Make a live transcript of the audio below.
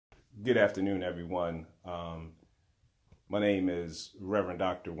Good afternoon, everyone. My name is Reverend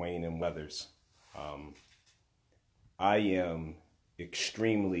Dr. Wayne M. Weathers. I am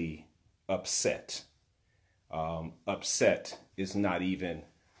extremely upset. Upset is not even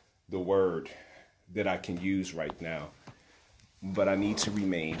the word that I can use right now, but I need to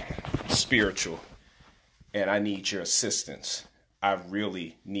remain spiritual and I need your assistance. I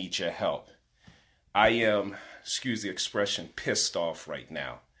really need your help. I am, excuse the expression, pissed off right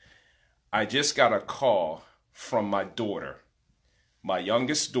now. I just got a call from my daughter, my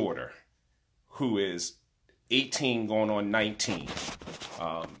youngest daughter, who is 18 going on 19.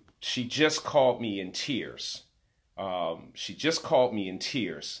 She just called me in tears. She just called me in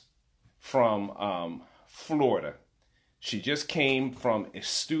tears from Florida. She just came from a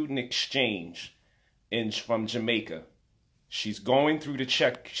student exchange from Jamaica. She's going through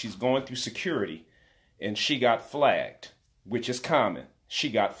she's going through security, and she got flagged, which is common. She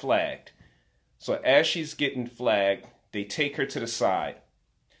got flagged. So as she's getting flagged, they take her to the side.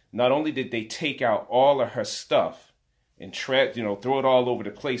 Not only did they take out all of her stuff and throw it all over the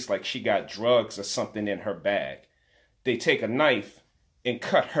place like she got drugs or something in her bag, they take a knife and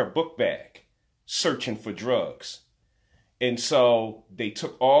cut her book bag, searching for drugs. And so they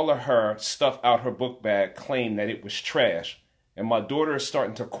took all of her stuff out her book bag, claimed that it was trash. And my daughter is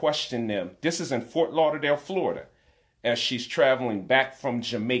starting to question them. This is in Fort Lauderdale, Florida, as she's traveling back from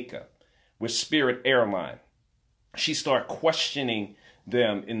Jamaica with Spirit Airline. She started questioning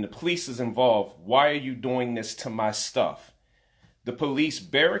them, and the police is involved. Why are you doing this to my stuff? The police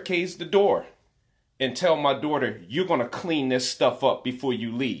barricades the door and tell my daughter, you're going to clean this stuff up before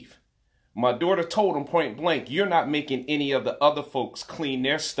you leave. My daughter told them point blank, you're not making any of the other folks clean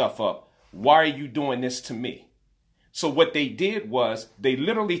their stuff up. Why are you doing this to me? So what they did was they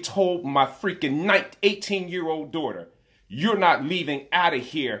literally told my freaking 18-year-old daughter, you're not leaving out of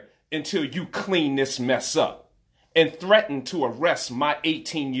here until you clean this mess up, and threatened to arrest my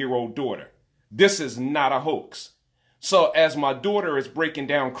 18-year-old daughter. This is not a hoax. So as my daughter is breaking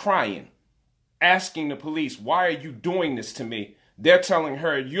down crying, asking the police, why are you doing this to me? They're telling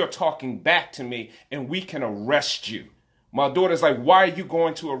her, you're talking back to me and we can arrest you. My daughter's like, why are you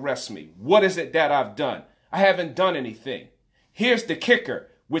going to arrest me? What is it that I've done? I haven't done anything. Here's the kicker,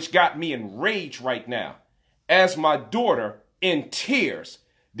 which got me enraged right now. As my daughter, in tears,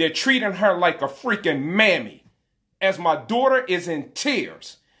 they're treating her like a freaking mammy. As my daughter is in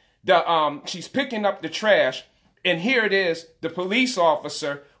tears, she's picking up the trash, and here it is, the police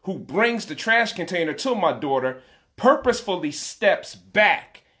officer who brings the trash container to my daughter purposefully steps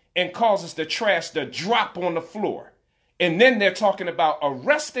back and causes the trash to drop on the floor. And then they're talking about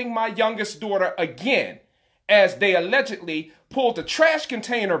arresting my youngest daughter again, as they allegedly pulled the trash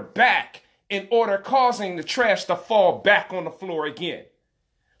container back in order causing the trash to fall back on the floor again.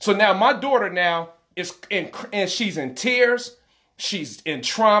 So now my daughter now is and she's in tears. She's in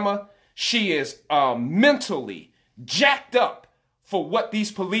trauma. She is mentally jacked up for what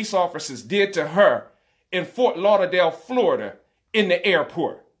these police officers did to her in Fort Lauderdale, Florida, in the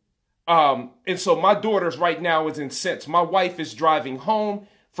airport. And so my daughter's right now is incensed. My wife is driving home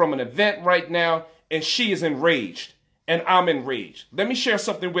from an event right now, and she is enraged, and I'm enraged. Let me share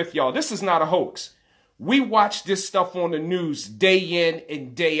something with y'all. This is not a hoax. We watch this stuff on the news day in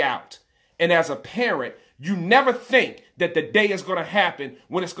and day out. And as a parent, you never think that the day is going to happen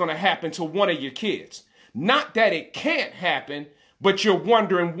when it's going to happen to one of your kids. Not that it can't happen, but you're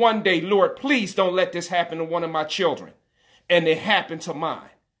wondering one day, Lord, please don't let this happen to one of my children. And it happened to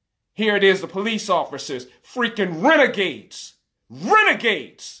mine. Here it is, the police officers, freaking renegades.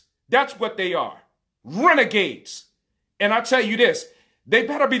 Renegades. That's what they are. Renegades. And I tell you this, they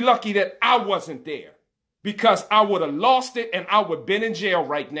better be lucky that I wasn't there, because I would have lost it and I would have been in jail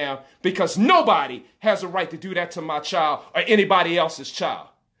right now, because nobody has a right to do that to my child or anybody else's child.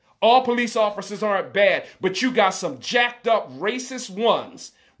 All police officers aren't bad, but you got some jacked up racist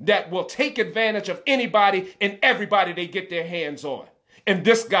ones that will take advantage of anybody and everybody they get their hands on. And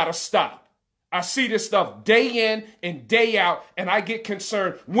this gotta stop. I see this stuff day in and day out, and I get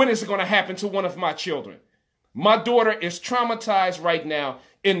concerned, when is it gonna happen to one of my children? My daughter is traumatized right now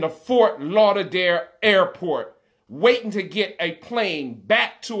in the Fort Lauderdale airport, waiting to get a plane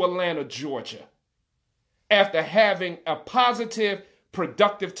back to Atlanta, Georgia, after having a positive,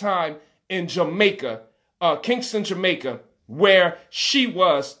 productive time in Jamaica, Kingston, Jamaica, where she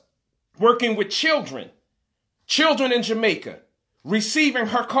was working with children in Jamaica, receiving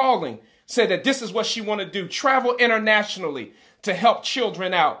her calling, said that this is what she want to do, travel internationally to help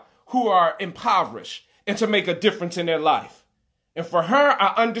children out who are impoverished and to make a difference in their life. And for her,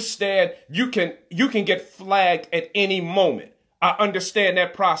 I understand you can get flagged at any moment. I understand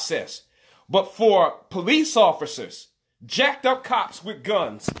that process. But for police officers, jacked up cops with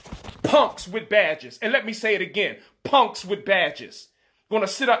guns, punks with badges, and let me say it again, punks with badges, going to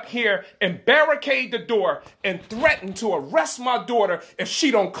sit up here and barricade the door and threaten to arrest my daughter if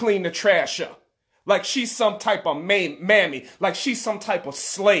she don't clean the trash up. Like she's some type of mammy, like she's some type of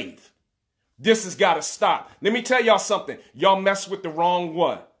slave. This has got to stop. Let me tell y'all something. Y'all mess with the wrong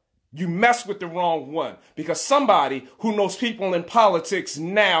one. You mess with the wrong one, because somebody who knows people in politics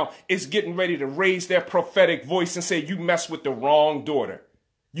now is getting ready to raise their prophetic voice and say, you mess with the wrong daughter.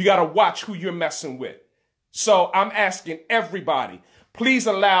 You got to watch who you're messing with. So I'm asking everybody, please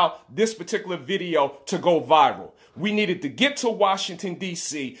allow this particular video to go viral. We needed to get to Washington,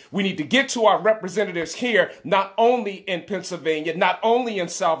 D.C. We need to get to our representatives here, not only in Pennsylvania, not only in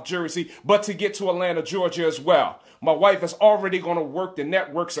South Jersey, but to get to Atlanta, Georgia as well. My wife is already going to work the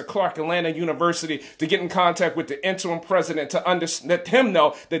networks at Clark Atlanta University to get in contact with the interim president to let him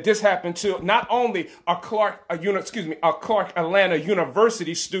know that this happened to not only a Clark Atlanta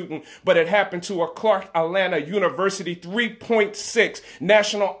University student, but it happened to a Clark Atlanta University 3.6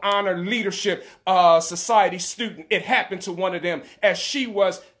 National Honor Leadership Society student. It happened to one of them as she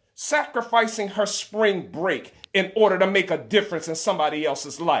was sacrificing her spring break in order to make a difference in somebody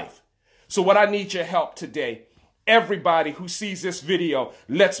else's life. So what I need your help today. Everybody who sees this video,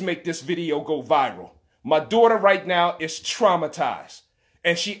 let's make this video go viral. My daughter right now is traumatized.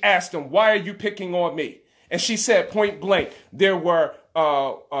 And she asked him, why are you picking on me? And she said point blank, there were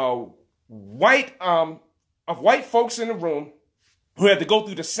white folks in the room who had to go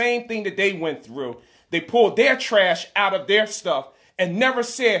through the same thing that they went through. They pulled their trash out of their stuff and never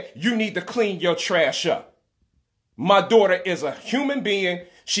said, you need to clean your trash up. My daughter is a human being.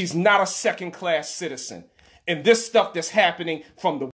 She's not a second-class citizen. And this stuff that's happening from the